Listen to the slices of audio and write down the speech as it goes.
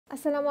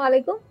আসসালামু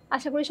আলাইকুম,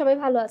 আশা করি সবাই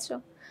ভালো আছো।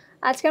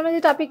 আজকে আমরা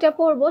যে টপিকটা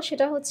পড়বো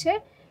সেটা হচ্ছে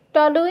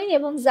টলুইন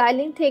এবং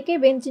জাইলিন থেকে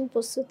বেনজিন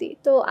প্রস্তুতি।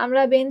 তো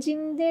আমরা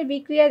বেনজিনের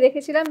বিক্রিয়া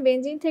দেখেছিলাম,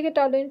 বেনজিন থেকে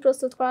টলুইন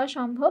প্রস্তুত করা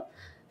সম্ভব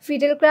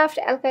ফিডেলক্রাফট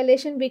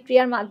অ্যালকাইলেশন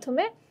বিক্রিয়ার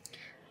মাধ্যমে।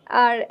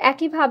 আর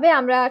একইভাবে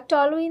আমরা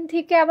টলুইন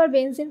থেকে আবার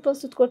বেনজিন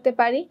প্রস্তুত করতে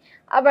পারি,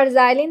 আবার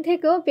জাইলিন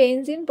থেকেও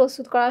বেনজিন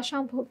প্রস্তুত করা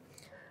সম্ভব।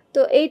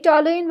 তো এই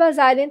টলুইন বা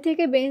জাইলিন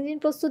থেকে বেনজিন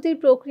প্রস্তুতির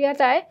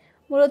প্রক্রিয়াটায়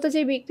মূলত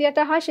যে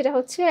বিক্রিয়াটা হয় সেটা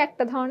হচ্ছে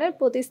একটা ধরনের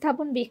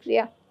প্রতিস্থাপন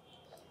বিক্রিয়া।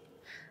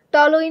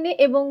 টলুইনে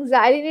এবং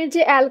জাইলিনের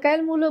যে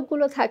অ্যালকাইল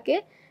মূলকগুলো থাকে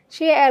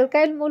সেই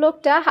অ্যালকাইল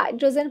মূলকটা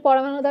হাইড্রোজেন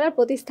পরমাণু দ্বারা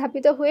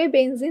প্রতিস্থাপিত হয়ে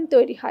বেনজিন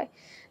তৈরি হয়।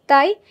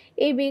 তাই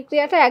এই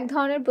বিক্রিয়াটা এক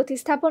ধরনের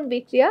প্রতিস্থাপন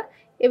বিক্রিয়া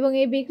এবং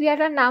এই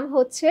বিক্রিয়াটার নাম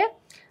হচ্ছে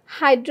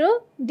হাইড্রো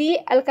ডি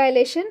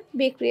অ্যালকাইলেশন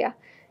বিক্রিয়া।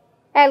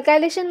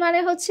 অ্যালকাইলেশন মানে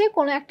হচ্ছে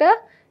কোনো একটা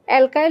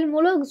অ্যালকাইল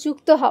মূলক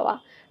যুক্ত হওয়া,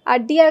 আর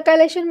ডি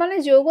অ্যালকাইলেশন মানে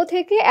যৌগ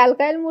থেকে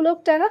অ্যালকাইল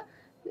মূলকটা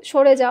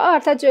সরে যাওয়া,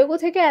 অর্থাৎ যৌগ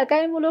থেকে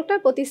অ্যালকাইল মূলকটা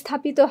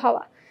প্রতিস্থাপিত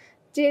হওয়া।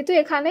 যেহেতু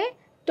এখানে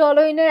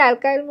টলুইনের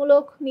অ্যালকাইল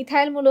মূলক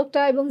মিথাইল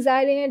মূলকটা এবং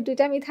জাইলিনের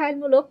দুইটা মিথাইল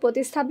মূলক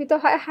প্রতিস্থাপিত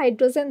হয়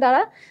হাইড্রোজেন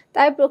দ্বারা,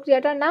 তাই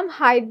প্রক্রিয়াটার নাম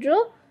হাইড্রো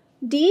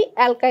ডি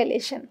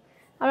অ্যালকাইলেশন।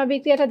 আমরা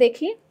বিক্রিয়াটা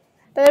দেখি।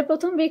 তাদের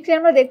প্রথম বিক্রিয়া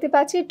আমরা দেখতে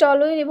পাচ্ছি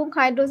টলুইন এবং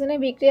হাইড্রোজেনের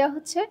বিক্রিয়া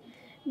হচ্ছে।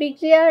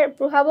 বিক্রিয়ার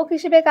প্রভাবক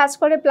হিসেবে কাজ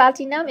করে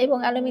প্লাটিনাম এবং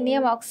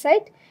অ্যালুমিনিয়াম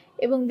অক্সাইড,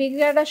 এবং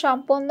বিক্রিয়াটা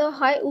সম্পন্ন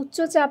হয় উচ্চ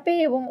চাপে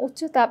এবং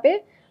উচ্চ তাপে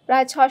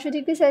প্রায় 600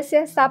 ডিগ্রি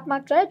সেলসিয়াস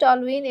তাপমাত্রায়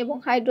টলুইন এবং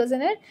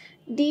হাইড্রোজেনের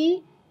ডি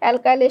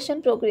অ্যালকাইলেশন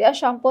প্রক্রিয়া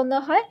সম্পন্ন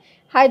হয়।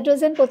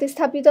 হাইড্রোজেন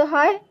প্রতিস্থাপিত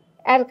হয়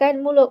অ্যালকাইল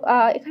মূলক,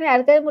 এখানে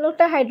অ্যালকাইল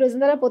মূলকটা হাইড্রোজেন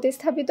দ্বারা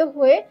প্রতিস্থাপিত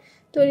হয়ে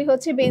তৈরি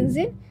হচ্ছে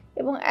বেনজিন,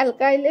 এবং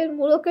অ্যালকাইলের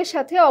মূলকের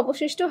সাথে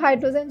অবশিষ্ট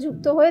হাইড্রোজেন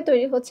যুক্ত হয়ে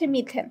তৈরি হচ্ছে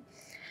মিথেন।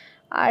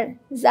 আর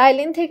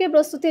জাইলিন থেকে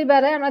প্রস্তুতির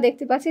বেলায় আমরা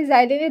দেখতে পাচ্ছি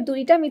জাইলিনের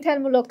দুইটা মিথাইল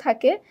মূলক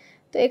থাকে।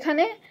 তো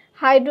এখানে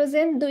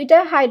দুইটা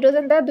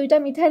হাইড্রোজেন দ্বারা দুইটা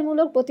মিথাইল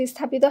মূলক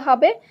প্রতিস্থাপিত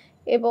হবে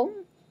এবং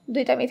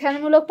দুইটা মিথাইল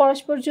মূলক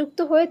পরস্পর যুক্ত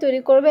হয়ে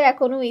তৈরি করবে এক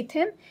অণু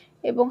ইথেন,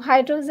 এবং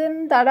হাইড্রোজেন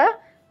দ্বারা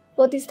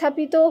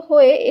প্রতিস্থাপিত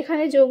হয়ে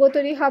এখানে যৌগ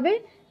তৈরি হবে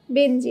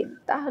বেনজিন।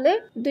 তাহলে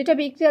দুইটা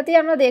বিক্রিয়াতেই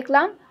আমরা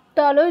দেখলাম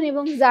টলুইন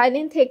এবং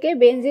জাইলিন থেকে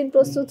বেনজিন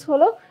প্রস্তুত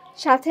হলো,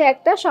 সাথে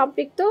একটা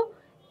সম্পৃক্ত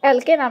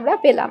অ্যালকেন আমরা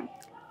পেলাম।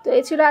 তো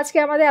এই ছিল আজকে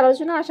আমাদের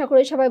আলোচনা। আশা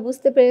করি সবাই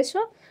বুঝতে পেরেছো।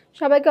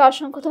 সবাইকে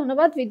অসংখ্য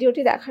ধন্যবাদ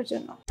ভিডিওটি দেখার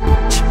জন্য।